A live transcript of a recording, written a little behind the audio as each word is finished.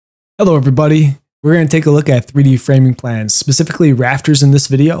Hello everybody, we're going to take a look at 3D framing plans, specifically rafters in this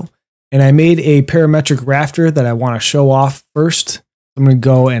video. And I made a parametric rafter that I want to show off first. I'm going to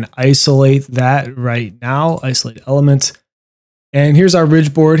go and isolate that right now, isolate element. And here's our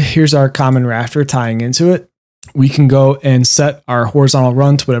ridge board, here's our common rafter tying into it. We can go and set our horizontal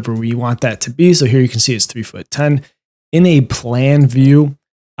run to whatever we want that to be. So here you can see it's 3'10". In a plan view,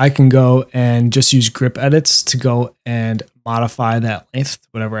 I can go and just use grip edits to go and modify that length to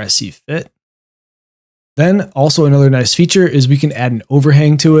whatever I see fit. Then also another nice feature is we can add an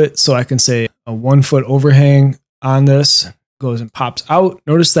overhang to it. So I can say a 1 foot overhang on this goes and pops out.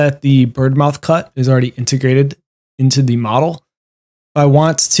 Notice that the bird mouth cut is already integrated into the model. If I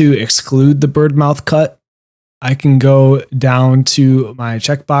want to exclude the bird mouth cut, I can go down to my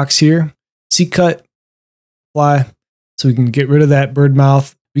checkbox here, seat cut, apply. So we can get rid of that bird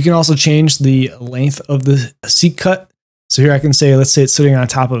mouth. We can also change the length of the seat cut. So here I can say, let's say it's sitting on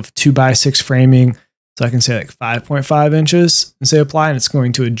top of 2x6 framing. So I can say like 5.5 inches and say apply, and it's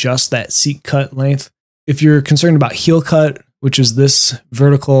going to adjust that seat cut length. If you're concerned about heel cut, which is this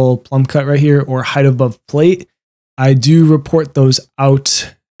vertical plumb cut right here, or height above plate, I do report those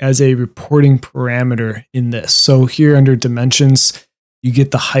out as a reporting parameter in this. So here under dimensions, you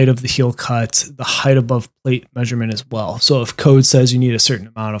get the height of the heel cut, the height above plate measurement as well. So if code says you need a certain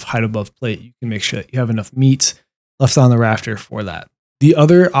amount of height above plate, you can make sure that you have enough meat left on the rafter for that. The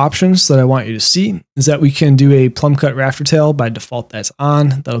other options that I want you to see is that we can do a plumb cut rafter tail. By default, that's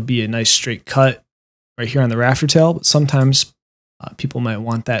on. That'll be a nice straight cut right here on the rafter tail. But sometimes people might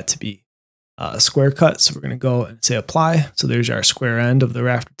want that to be a square cut. So we're going to go and say apply. So there's our square end of the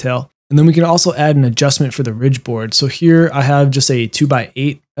rafter tail. And then we can also add an adjustment for the ridge board. So here I have just a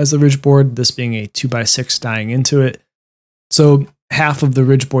 2x8 as the ridge board, this being a 2x6 dying into it. So half of the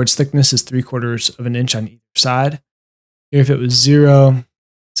ridge board's thickness is 3/4 of an inch on either side. Here, if it was 0,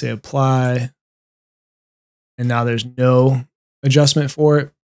 say apply, and now there's no adjustment for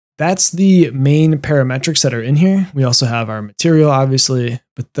it. That's the main parametrics that are in here. We also have our material, obviously,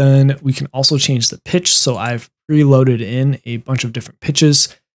 but then we can also change the pitch. So I've preloaded in a bunch of different pitches.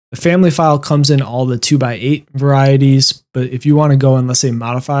 The family file comes in all the 2x8 varieties, but if you want to go and let's say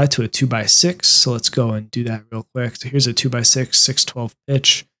modify to a 2x6, so let's go and do that real quick. So here's a 2x6, 612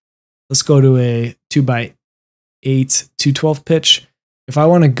 pitch. Let's go to a 2x8, 212 pitch. If I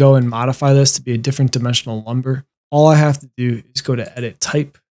want to go and modify this to be a different dimensional lumber, all I have to do is go to edit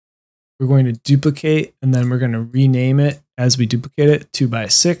type. We're going to duplicate, and then we're going to rename it as we duplicate it,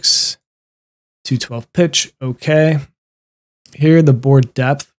 2x6, 212 pitch, okay. Here, the board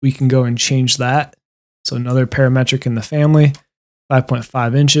depth, we can go and change that. So another parametric in the family,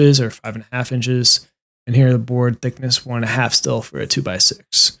 5.5 inches or 5.5 inches. And here the board thickness, 1.5 still for a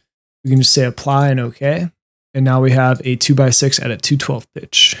 2x6. We can just say apply and okay. And now we have a 2x6 at a 212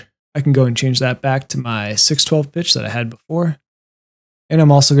 pitch. I can go and change that back to my 612 pitch that I had before. And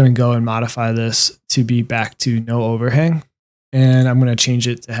I'm also going to go and modify this to be back to no overhang. And I'm going to change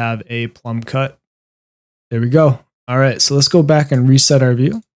it to have a plumb cut. There we go. All right, so let's go back and reset our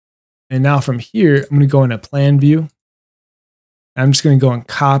view. And now from here, I'm going to go in a plan view. I'm just going to go and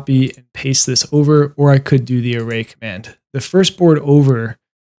copy and paste this over, or I could do the array command. The first board over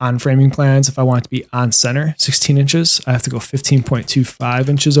on framing plans, if I want it to be on center, 16 inches, I have to go 15.25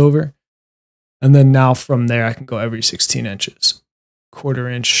 inches over. And then now from there, I can go every 16 inches, 1/4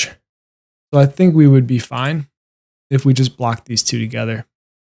 inch. So I think we would be fine if we just block these two together.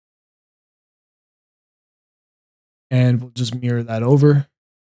 And we'll just mirror that over.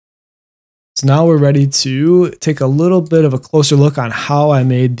 So now we're ready to take a little bit of a closer look on how I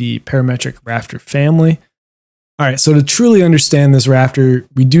made the parametric rafter family. All right, so to truly understand this rafter,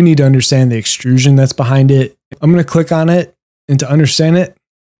 we do need to understand the extrusion that's behind it. I'm going to click on it, and to understand it,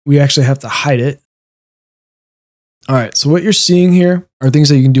 we actually have to hide it. All right, so what you're seeing here are things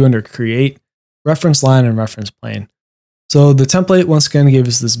that you can do under create, reference line, and reference plane. So the template, once again, gave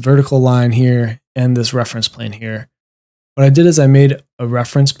us this vertical line here and this reference plane here. What I did is I made a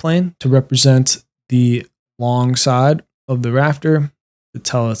reference plane to represent the long side of the rafter to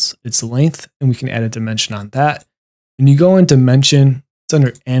tell us its length, and we can add a dimension on that. When you go in dimension, it's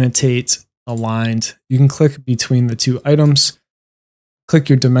under annotate, aligned. You can click between the two items, click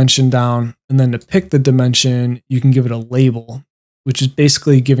your dimension down, and then to pick the dimension, you can give it a label, which is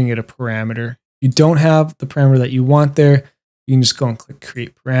basically giving it a parameter. If you don't have the parameter that you want there, you can just go and click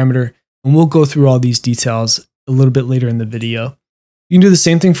create parameter, and we'll go through all these details a little bit later in the video. You can do the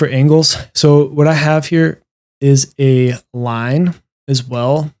same thing for angles. So what I have here is a line as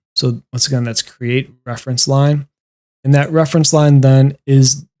well. So once again, that's create reference line. And that reference line then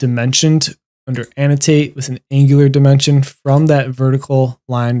is dimensioned under annotate with an angular dimension from that vertical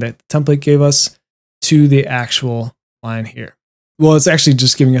line that the template gave us to the actual line here. Well, it's actually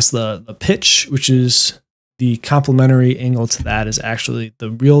just giving us the pitch, which is the complementary angle to that is actually the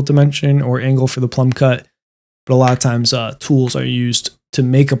real dimension or angle for the plumb cut. But a lot of times tools are used to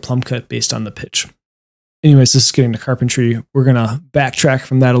make a plumb cut based on the pitch. Anyways, this is getting to carpentry. We're going to backtrack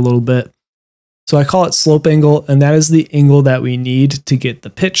from that a little bit. So I call it slope angle, and that is the angle that we need to get the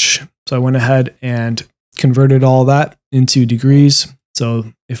pitch. So I went ahead and converted all that into degrees.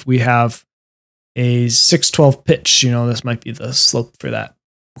 So if we have a 612 pitch, this might be the slope for that.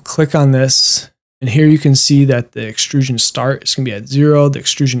 We'll click on this, and here you can see that the extrusion start is going to be at 0. The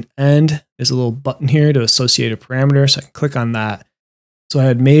extrusion end is a little button here to associate a parameter, so I can click on that. So I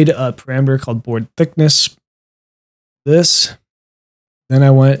had made a parameter called board thickness. Then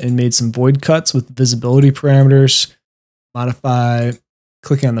I went and made some void cuts with visibility parameters, modify,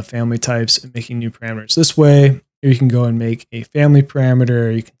 clicking on the family types and making new parameters this way. Here you can go and make a family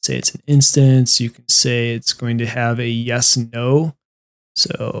parameter. You can say it's an instance. You can say it's going to have a yes, no.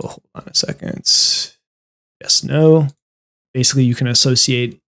 So hold on a second. Yes, no. Basically, you can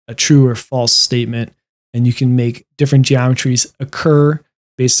associate a true or false statement, and you can make different geometries occur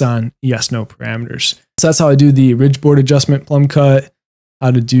based on yes, no parameters. So that's how I do the ridge board adjustment plumb cut, how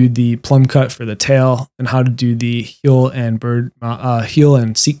to do the plumb cut for the tail, and how to do the heel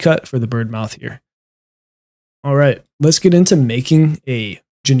and seat cut for the bird mouth here. All right, let's get into making a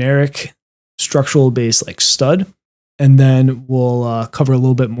generic structural base like stud, and then we'll cover a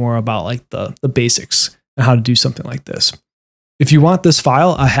little bit more about like the basics and how to do something like this. If you want this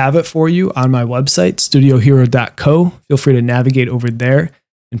file, I have it for you on my website, studiohero.co. Feel free to navigate over there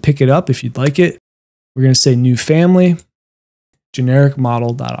and pick it up if you'd like it. We're going to say new family, generic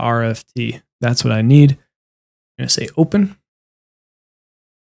model.rft. That's what I need. I'm going to say open.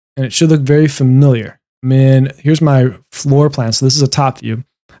 And it should look very familiar. Here's my floor plan. So this is a top view.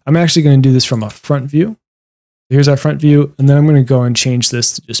 I'm actually going to do this from a front view. Here's our front view. And then I'm going to go and change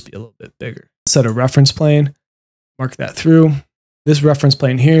this to just be a little bit bigger. Set a reference plane. Mark that through. This reference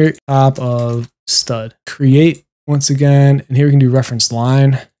plane here, top of stud. Create once again. And here we can do reference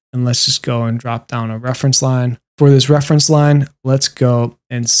line. And let's just go and drop down a reference line. For this reference line, let's go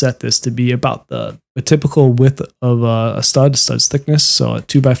and set this to be about the typical width of a stud's thickness. So a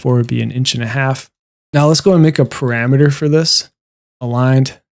 2x4 would be 1.5 inches. Now let's go and make a parameter for this.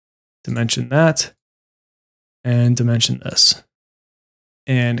 Aligned, dimension that, and dimension this.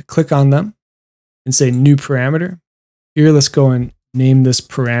 And click on them and say new parameter. Here, let's go and name this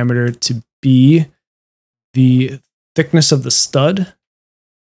parameter to be the thickness of the stud.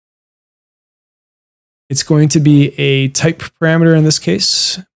 It's going to be a type parameter in this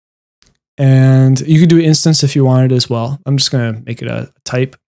case. And you could do instance if you wanted as well. I'm just going to make it a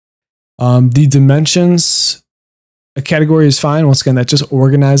type. The dimensions, a category is fine. Once again, that just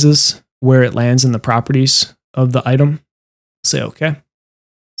organizes where it lands in the properties of the item. Say OK.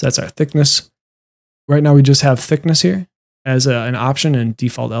 So that's our thickness. Right now we just have thickness here as an option and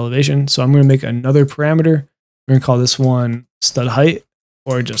default elevation. So I'm going to make another parameter. We're going to call this one stud height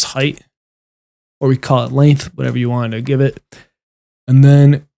or just height. Or we call it length, whatever you want to give it. And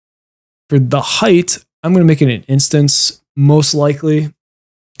then for the height, I'm going to make it an instance. Most likely,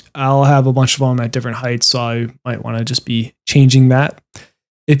 I'll have a bunch of them at different heights, so I might want to just be changing that.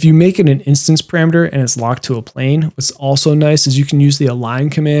 If you make it an instance parameter and it's locked to a plane, what's also nice is you can use the align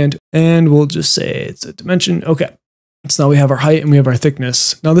command, and we'll just say it's a dimension. Okay, so now we have our height and we have our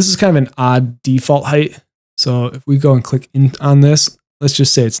thickness. Now this is kind of an odd default height. So if we go and click in on this, let's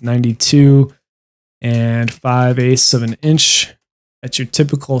just say it's 92 5/8 of an inch. That's your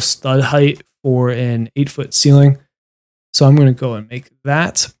typical stud height for an 8-foot ceiling. So I'm going to go and make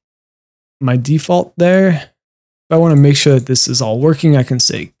that my default there. If I want to make sure that this is all working, I can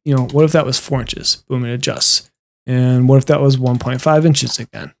say, what if that was 4 inches? Boom, it adjusts. And what if that was 1.5 inches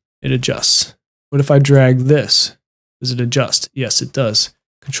again? It adjusts. What if I drag this? Does it adjust? Yes, it does.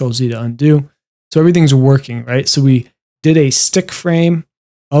 Control Z to undo. So everything's working, right? So we did a stick frame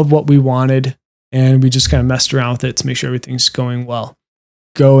of what we wanted, and we just kind of messed around with it to make sure everything's going well.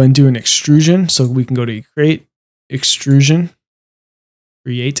 Go and do an extrusion. So we can go to create extrusion,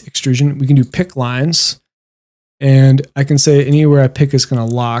 create extrusion. We can do pick lines, and I can say anywhere I pick is going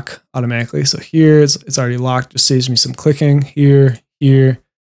to lock automatically. So here it's already locked. Just saves me some clicking here, here,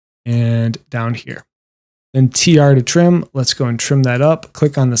 and down here. Then TR to trim. Let's go and trim that up.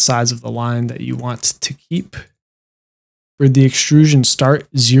 Click on the size of the line that you want to keep. For the extrusion start,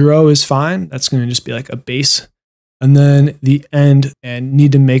 0 is fine. That's going to just be like a base. And then the end, and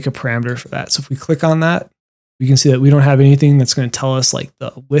need to make a parameter for that. So if we click on that, we can see that we don't have anything that's going to tell us like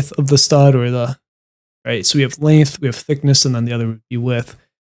the width of the stud or the, right? So we have length, we have thickness, and then the other would be width,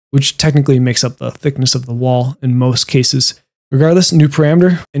 which technically makes up the thickness of the wall in most cases. Regardless, new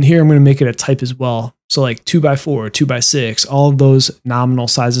parameter. And here I'm going to make it a type as well. So like 2x4, 2x6, all of those nominal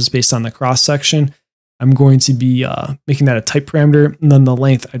sizes based on the cross section. I'm going to be making that a type parameter, and then the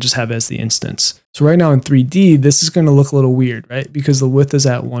length I just have as the instance. So right now in 3D, this is going to look a little weird, right? Because the width is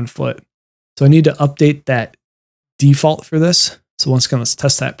at 1 foot. So I need to update that default for this. So once again, let's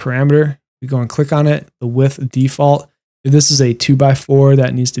test that parameter. We go and click on it, the width default. If this is a 2x4,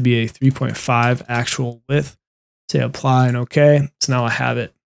 that needs to be a 3.5 actual width. Say apply and OK. So now I have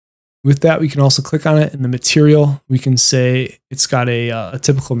it. With that, we can also click on it in the material. We can say it's got a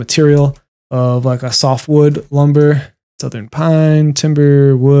typical material of like a softwood lumber, southern pine,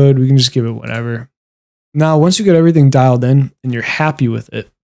 timber, wood. We can just give it whatever. Now, once you get everything dialed in and you're happy with it,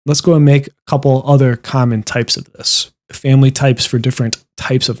 let's go and make a couple other common types of this. Family types for different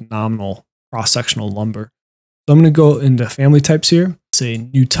types of nominal cross-sectional lumber. So I'm going to go into family types here, say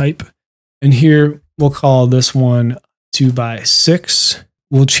new type. And here we'll call this one 2x6.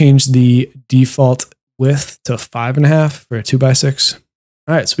 We'll change the default width to 5.5 for a 2x6.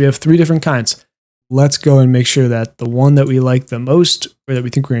 All right, so we have 3 different kinds. Let's go and make sure that the one that we like the most, or that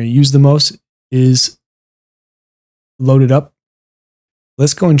we think we're going to use the most, is loaded up.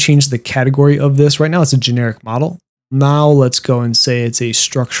 Let's go and change the category of this. Right now it's a generic model. Now let's go and say it's a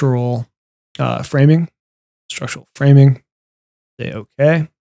structural framing. Structural framing. Say OK.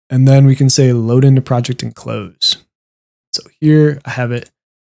 And then we can say load into project and close. So here I have it,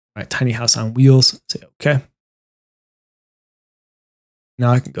 my tiny house on wheels. Say OK.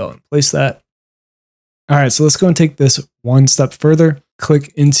 Now I can go and place that. All right, so let's go and take this one step further.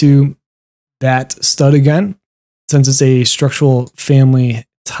 Click into that stud again. Since it's a structural family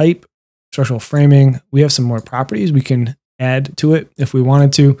type, structural framing, we have some more properties we can add to it if we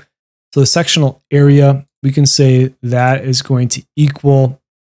wanted to. So the sectional area, we can say that is going to equal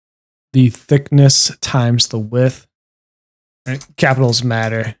the thickness times the width. Right? Capitals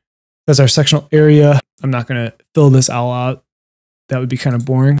matter. That's our sectional area. I'm not going to fill this all out. That would be kind of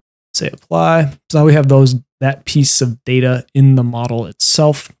boring. Say apply. So now we have that piece of data in the model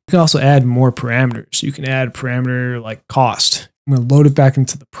itself. You can also add more parameters. You can add parameter like cost. I'm going to load it back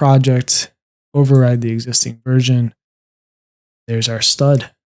into the project, override the existing version. There's our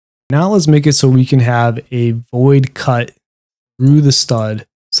stud. Now let's make it so we can have a void cut through the stud,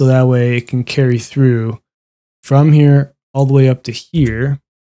 so that way it can carry through from here all the way up to here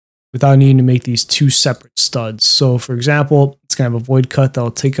without needing to make these 2 separate studs. So for example, it's going to have a void cut that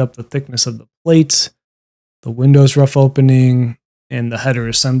will take up the thickness of the plate, the window's rough opening, and the header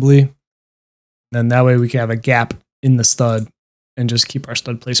assembly. And then that way we can have a gap in the stud and just keep our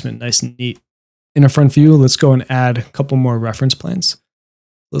stud placement nice and neat. In a front view, let's go and add a couple more reference planes.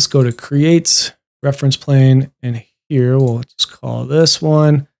 Let's go to create reference plane, and here we'll just call this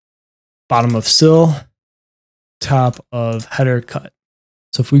one bottom of sill, top of header cut.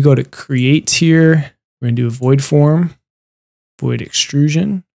 So if we go to create here, we're going to do a void form, void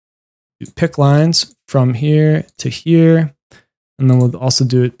extrusion, do pick lines from here to here, and then we'll also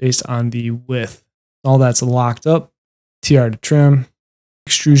do it based on the width. All that's locked up, TR to trim,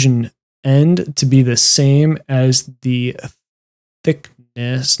 extrusion end to be the same as the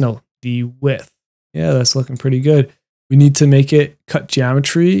thickness, no, the width. Yeah, that's looking pretty good. We need to make it cut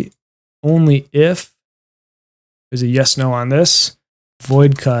geometry only if there's a yes, no on this.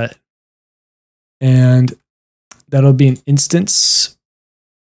 Void cut, and that'll be an instance,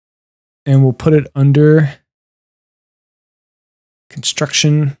 and we'll put it under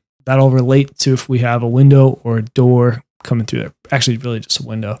construction. That'll relate to if we have a window or a door coming through there. Actually, really just a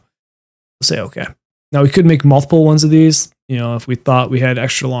window. We'll say okay. Now we could make multiple ones of these. You know, if we thought we had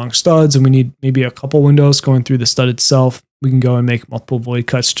extra long studs and we need maybe a couple windows going through the stud itself, we can go and make multiple void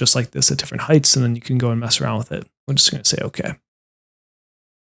cuts just like this at different heights, and then you can go and mess around with it. We're just going to say okay.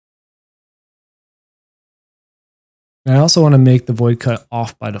 And I also want to make the void cut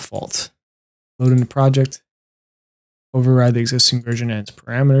off by default. Load into project, override the existing version and its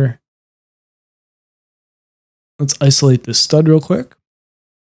parameter. Let's isolate this stud real quick.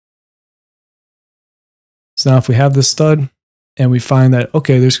 So now if we have this stud and we find that,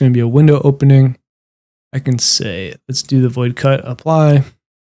 okay, there's going to be a window opening, I can say, let's do the void cut, apply.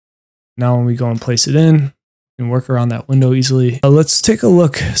 Now when we go and place it in, we can work around that window easily. Let's take a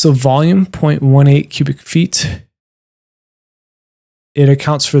look. So volume, 0.18 cubic feet. It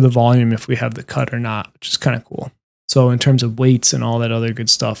accounts for the volume if we have the cut or not, which is kind of cool. So in terms of weights and all that other good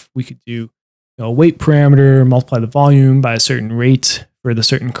stuff, we could do a weight parameter, multiply the volume by a certain rate for the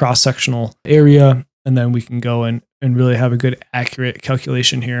certain cross-sectional area, and then we can go and really have a good accurate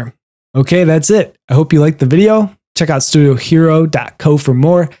calculation here. Okay, that's it. I hope you liked the video. Check out studiohero.co for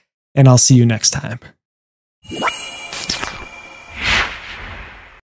more, and I'll see you next time.